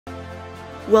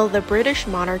Will the British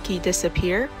monarchy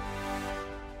disappear?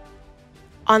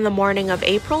 On the morning of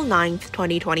April 9,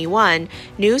 2021,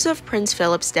 news of Prince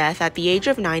Philip's death at the age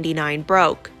of 99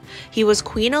 broke. He was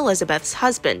Queen Elizabeth's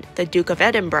husband, the Duke of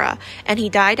Edinburgh, and he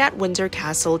died at Windsor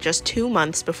Castle just 2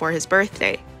 months before his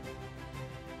birthday.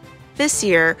 This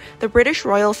year, the British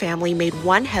royal family made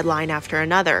one headline after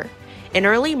another. In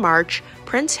early March,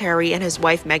 Prince Harry and his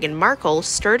wife Meghan Markle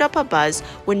stirred up a buzz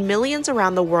when millions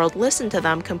around the world listened to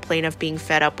them complain of being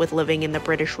fed up with living in the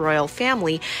British royal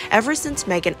family ever since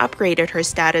Meghan upgraded her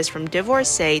status from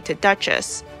divorcée to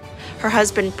Duchess. Her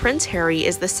husband Prince Harry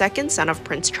is the second son of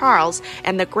Prince Charles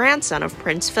and the grandson of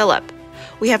Prince Philip.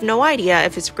 We have no idea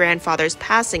if his grandfather's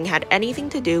passing had anything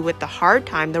to do with the hard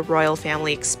time the royal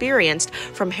family experienced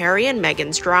from Harry and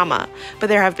Meghan's drama, but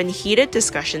there have been heated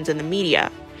discussions in the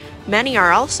media. Many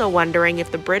are also wondering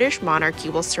if the British monarchy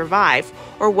will survive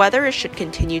or whether it should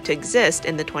continue to exist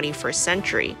in the 21st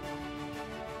century.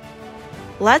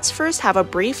 Let's first have a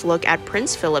brief look at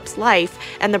Prince Philip's life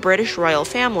and the British royal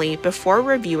family before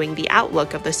reviewing the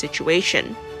outlook of the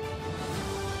situation.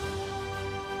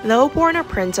 Though born a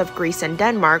prince of Greece and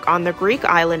Denmark on the Greek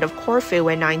island of Corfu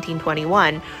in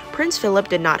 1921, Prince Philip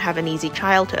did not have an easy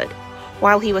childhood.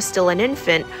 While he was still an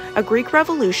infant, a Greek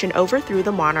revolution overthrew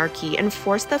the monarchy and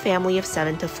forced the family of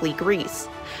 7 to flee Greece.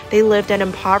 They lived an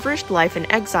impoverished life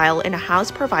in exile in a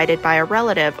house provided by a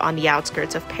relative on the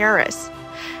outskirts of Paris.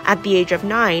 At the age of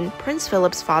 9, Prince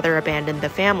Philip's father abandoned the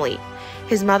family.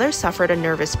 His mother suffered a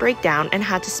nervous breakdown and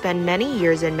had to spend many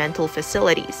years in mental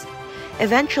facilities.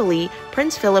 Eventually,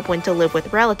 Prince Philip went to live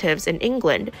with relatives in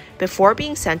England before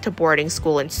being sent to boarding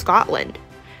school in Scotland.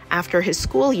 After his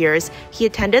school years, he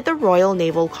attended the Royal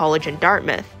Naval College in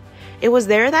Dartmouth. It was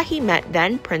there that he met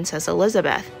then Princess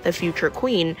Elizabeth, the future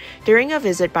queen, during a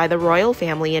visit by the royal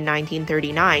family in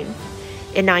 1939.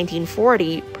 In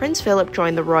 1940, Prince Philip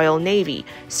joined the Royal Navy,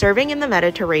 serving in the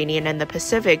Mediterranean and the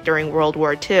Pacific during World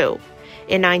War II.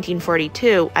 In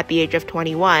 1942, at the age of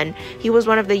 21, he was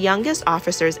one of the youngest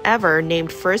officers ever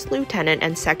named first lieutenant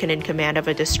and second in command of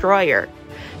a destroyer.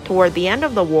 Toward the end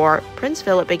of the war, Prince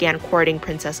Philip began courting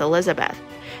Princess Elizabeth.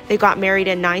 They got married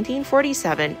in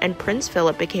 1947, and Prince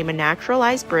Philip became a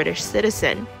naturalized British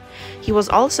citizen. He was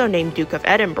also named Duke of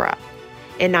Edinburgh.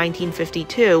 In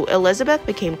 1952, Elizabeth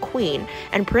became queen,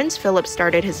 and Prince Philip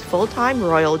started his full-time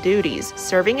royal duties,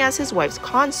 serving as his wife's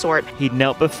consort. He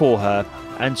knelt before her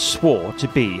and swore to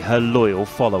be her loyal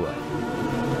follower.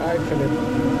 I,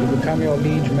 Philip, will become your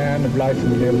liege man of life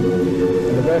and limb,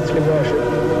 and of earthly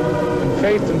worship. In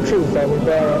faith and truth I will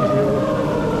bear unto you,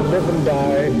 to live and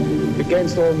die,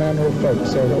 against all manner of folk,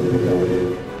 so help me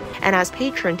God. And as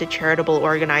patron to charitable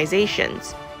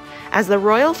organizations. As the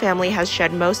royal family has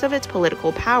shed most of its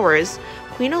political powers,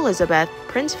 Queen Elizabeth,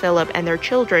 Prince Philip, and their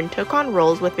children took on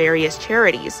roles with various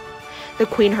charities. The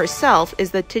Queen herself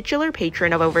is the titular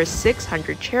patron of over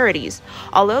 600 charities,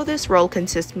 although this role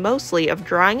consists mostly of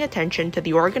drawing attention to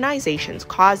the organization's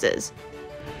causes.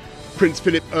 Prince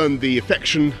Philip earned the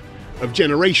affection of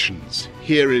generations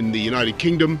here in the United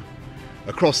Kingdom,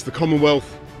 across the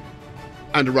Commonwealth,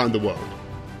 and around the world.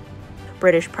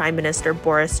 British Prime Minister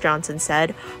Boris Johnson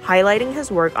said, highlighting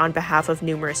his work on behalf of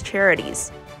numerous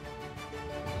charities.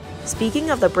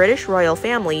 Speaking of the British royal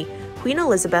family, Queen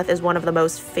Elizabeth is one of the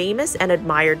most famous and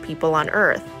admired people on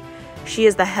earth. She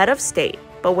is the head of state,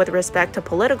 but with respect to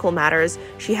political matters,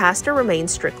 she has to remain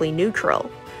strictly neutral.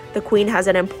 The Queen has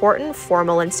an important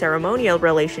formal and ceremonial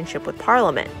relationship with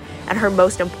Parliament, and her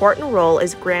most important role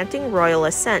is granting royal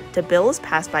assent to bills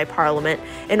passed by Parliament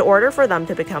in order for them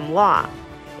to become law.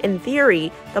 In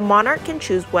theory, the monarch can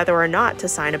choose whether or not to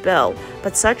sign a bill,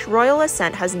 but such royal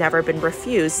assent has never been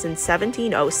refused since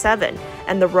 1707,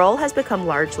 and the role has become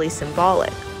largely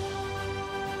symbolic.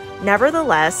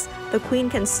 Nevertheless, the Queen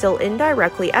can still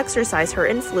indirectly exercise her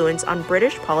influence on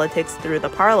British politics through the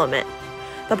Parliament.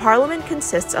 The Parliament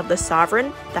consists of the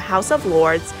Sovereign, the House of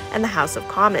Lords, and the House of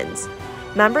Commons.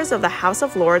 Members of the House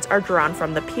of Lords are drawn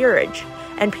from the peerage,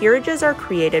 and peerages are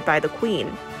created by the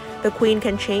Queen. The Queen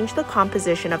can change the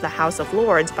composition of the House of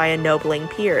Lords by ennobling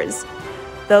peers.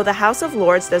 Though the House of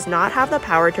Lords does not have the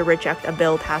power to reject a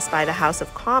bill passed by the House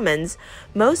of Commons,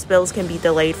 most bills can be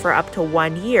delayed for up to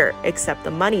 1 year, except the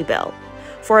money bill.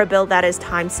 For a bill that is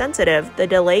time-sensitive, the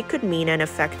delay could mean an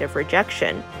effective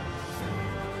rejection.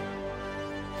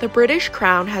 The British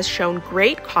Crown has shown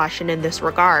great caution in this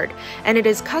regard, and it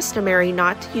is customary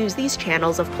not to use these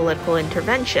channels of political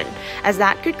intervention, as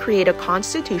that could create a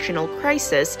constitutional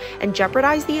crisis and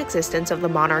jeopardize the existence of the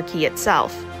monarchy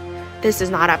itself. This is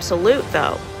not absolute,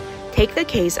 though. Take the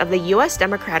case of the U.S.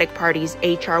 Democratic Party's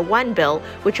H.R. 1 bill,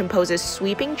 which imposes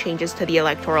sweeping changes to the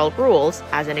electoral rules,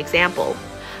 as an example.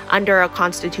 Under a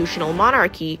constitutional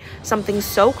monarchy, something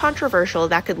so controversial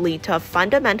that could lead to a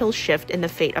fundamental shift in the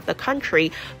fate of the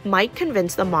country might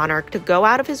convince the monarch to go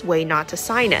out of his way not to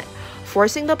sign it,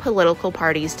 forcing the political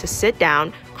parties to sit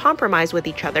down, compromise with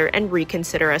each other, and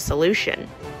reconsider a solution.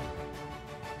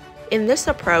 In this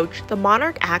approach, the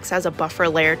monarch acts as a buffer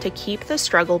layer to keep the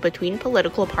struggle between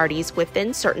political parties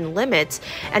within certain limits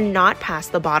and not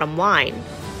past the bottom line.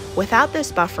 Without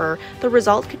this buffer, the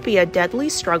result could be a deadly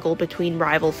struggle between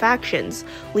rival factions,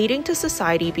 leading to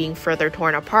society being further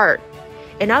torn apart.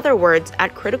 In other words,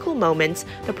 at critical moments,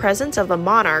 the presence of the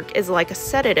monarch is like a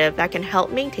sedative that can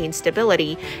help maintain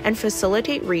stability and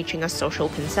facilitate reaching a social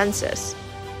consensus.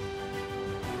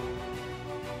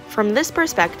 From this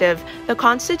perspective, the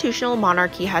constitutional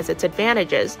monarchy has its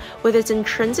advantages, with its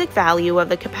intrinsic value of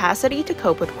the capacity to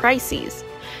cope with crises.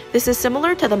 This is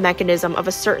similar to the mechanism of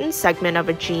a certain segment of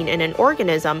a gene in an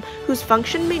organism whose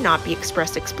function may not be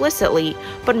expressed explicitly,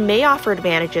 but may offer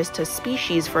advantages to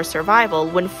species for survival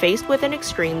when faced with an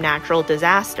extreme natural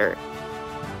disaster.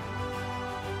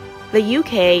 The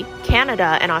UK,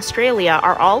 Canada, and Australia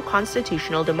are all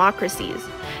constitutional democracies.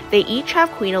 They each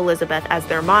have Queen Elizabeth as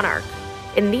their monarch.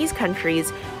 In these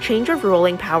countries, change of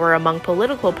ruling power among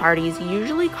political parties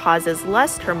usually causes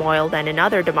less turmoil than in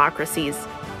other democracies.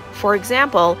 For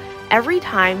example, every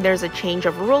time there's a change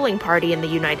of ruling party in the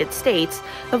United States,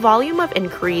 the volume of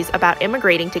inquiries about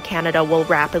immigrating to Canada will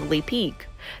rapidly peak.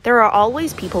 There are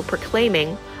always people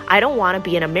proclaiming, "I don't want to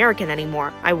be an American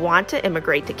anymore, I want to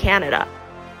immigrate to Canada."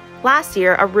 Last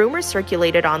year, a rumor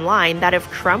circulated online that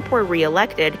if Trump were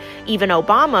re-elected, even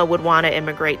Obama would want to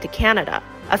immigrate to Canada.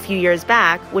 A few years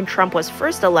back, when Trump was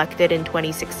first elected in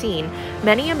 2016,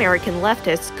 many American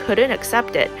leftists couldn't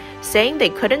accept it, saying they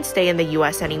couldn't stay in the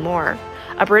US anymore.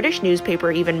 A British newspaper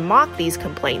even mocked these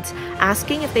complaints,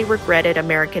 asking if they regretted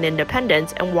American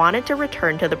independence and wanted to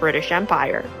return to the British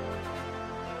Empire.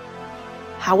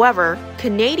 However,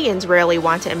 Canadians rarely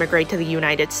want to immigrate to the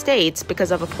United States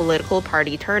because of a political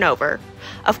party turnover.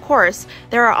 Of course,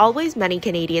 there are always many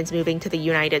Canadians moving to the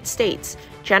United States,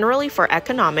 generally for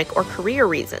economic or career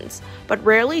reasons, but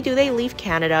rarely do they leave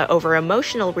Canada over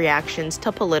emotional reactions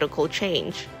to political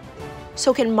change.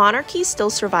 So can monarchies still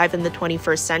survive in the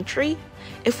 21st century?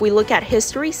 If we look at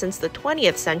history since the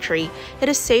 20th century, it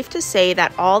is safe to say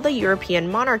that all the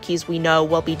European monarchies we know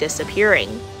will be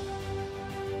disappearing.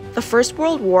 The First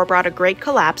World War brought a great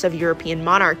collapse of European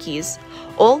monarchies.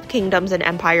 Old kingdoms and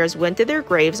empires went to their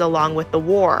graves along with the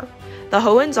war. The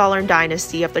Hohenzollern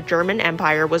dynasty of the German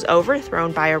Empire was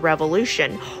overthrown by a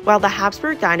revolution, while the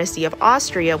Habsburg dynasty of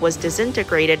Austria was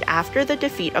disintegrated after the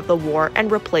defeat of the war and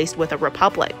replaced with a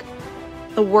republic.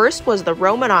 The worst was the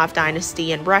Romanov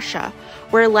dynasty in Russia,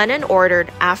 where Lenin ordered,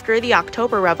 after the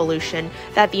October Revolution,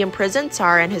 that the imprisoned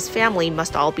Tsar and his family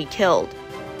must all be killed.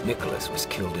 Nicholas was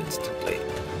killed instantly,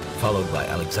 followed by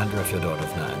Alexandra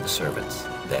Fyodorovna and the servants,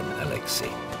 then Alexei.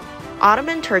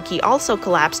 Ottoman Turkey also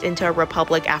collapsed into a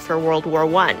republic after World War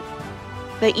I.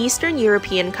 The Eastern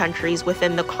European countries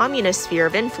within the communist sphere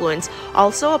of influence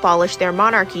also abolished their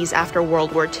monarchies after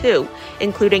World War II,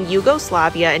 including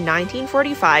Yugoslavia in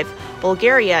 1945,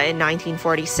 Bulgaria in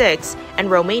 1946,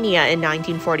 and Romania in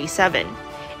 1947.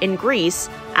 In Greece,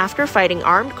 after fighting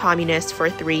armed communists for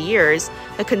 3 years,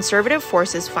 the conservative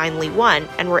forces finally won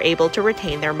and were able to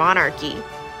retain their monarchy.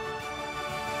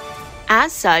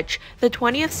 As such, the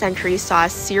 20th century saw a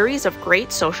series of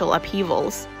great social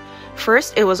upheavals.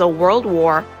 First, it was a world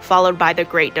war, followed by the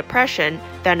Great Depression,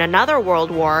 then another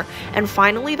world war, and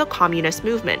finally the communist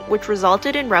movement, which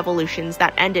resulted in revolutions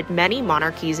that ended many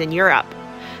monarchies in Europe.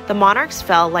 The monarchs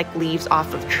fell like leaves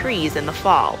off of trees in the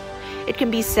fall. It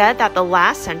can be said that the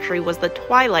last century was the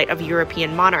twilight of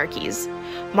European monarchies.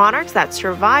 Monarchs that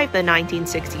survived the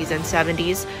 1960s and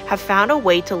 70s have found a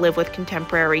way to live with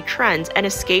contemporary trends and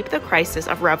escape the crisis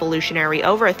of revolutionary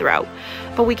overthrow,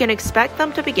 but we can expect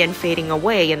them to begin fading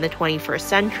away in the 21st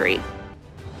century.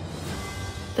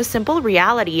 The simple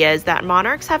reality is that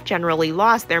monarchs have generally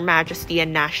lost their majesty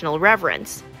and national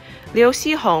reverence. Liu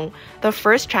Xihong, the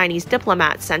first Chinese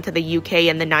diplomat sent to the UK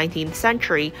in the 19th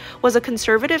century, was a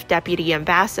conservative deputy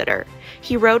ambassador.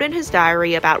 He wrote in his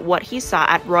diary about what he saw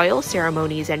at royal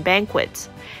ceremonies and banquets.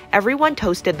 Everyone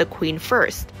toasted the Queen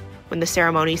first. When the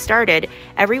ceremony started,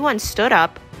 everyone stood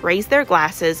up, raised their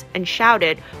glasses, and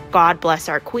shouted, "God bless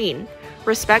our Queen."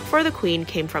 Respect for the Queen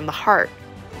came from the heart.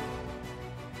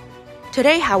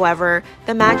 Today, however,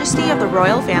 the majesty of the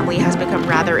royal family has become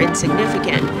rather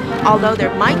insignificant, although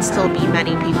there might still be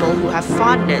many people who have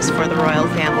fondness for the royal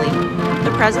family.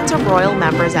 The presence of royal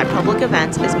members at public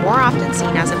events is more often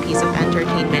seen as a piece of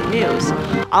entertainment news,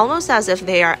 almost as if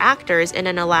they are actors in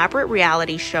an elaborate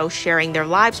reality show sharing their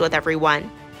lives with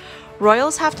everyone.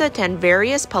 Royals have to attend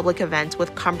various public events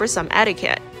with cumbersome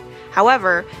etiquette.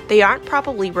 However, they aren't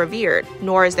properly revered,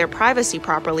 nor is their privacy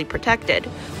properly protected,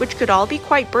 which could all be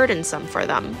quite burdensome for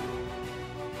them.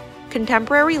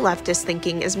 Contemporary leftist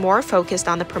thinking is more focused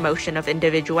on the promotion of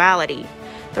individuality.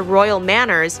 The royal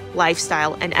manners,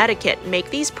 lifestyle, and etiquette make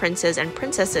these princes and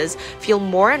princesses feel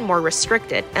more and more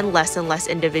restricted and less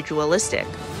individualistic.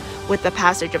 With the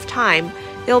passage of time,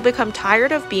 they will become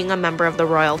tired of being a member of the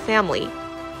royal family.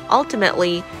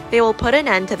 Ultimately, they will put an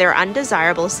end to their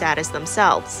undesirable status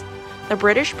themselves. The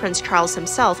British Prince Charles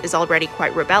himself is already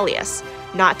quite rebellious,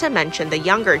 not to mention the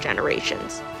younger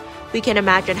generations. We can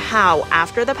imagine how,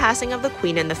 after the passing of the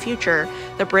Queen in the future,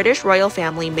 the British royal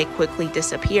family may quickly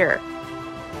disappear.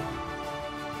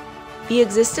 The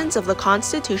existence of the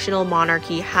constitutional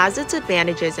monarchy has its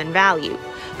advantages and value,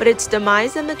 but its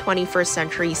demise in the 21st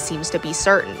century seems to be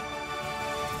certain.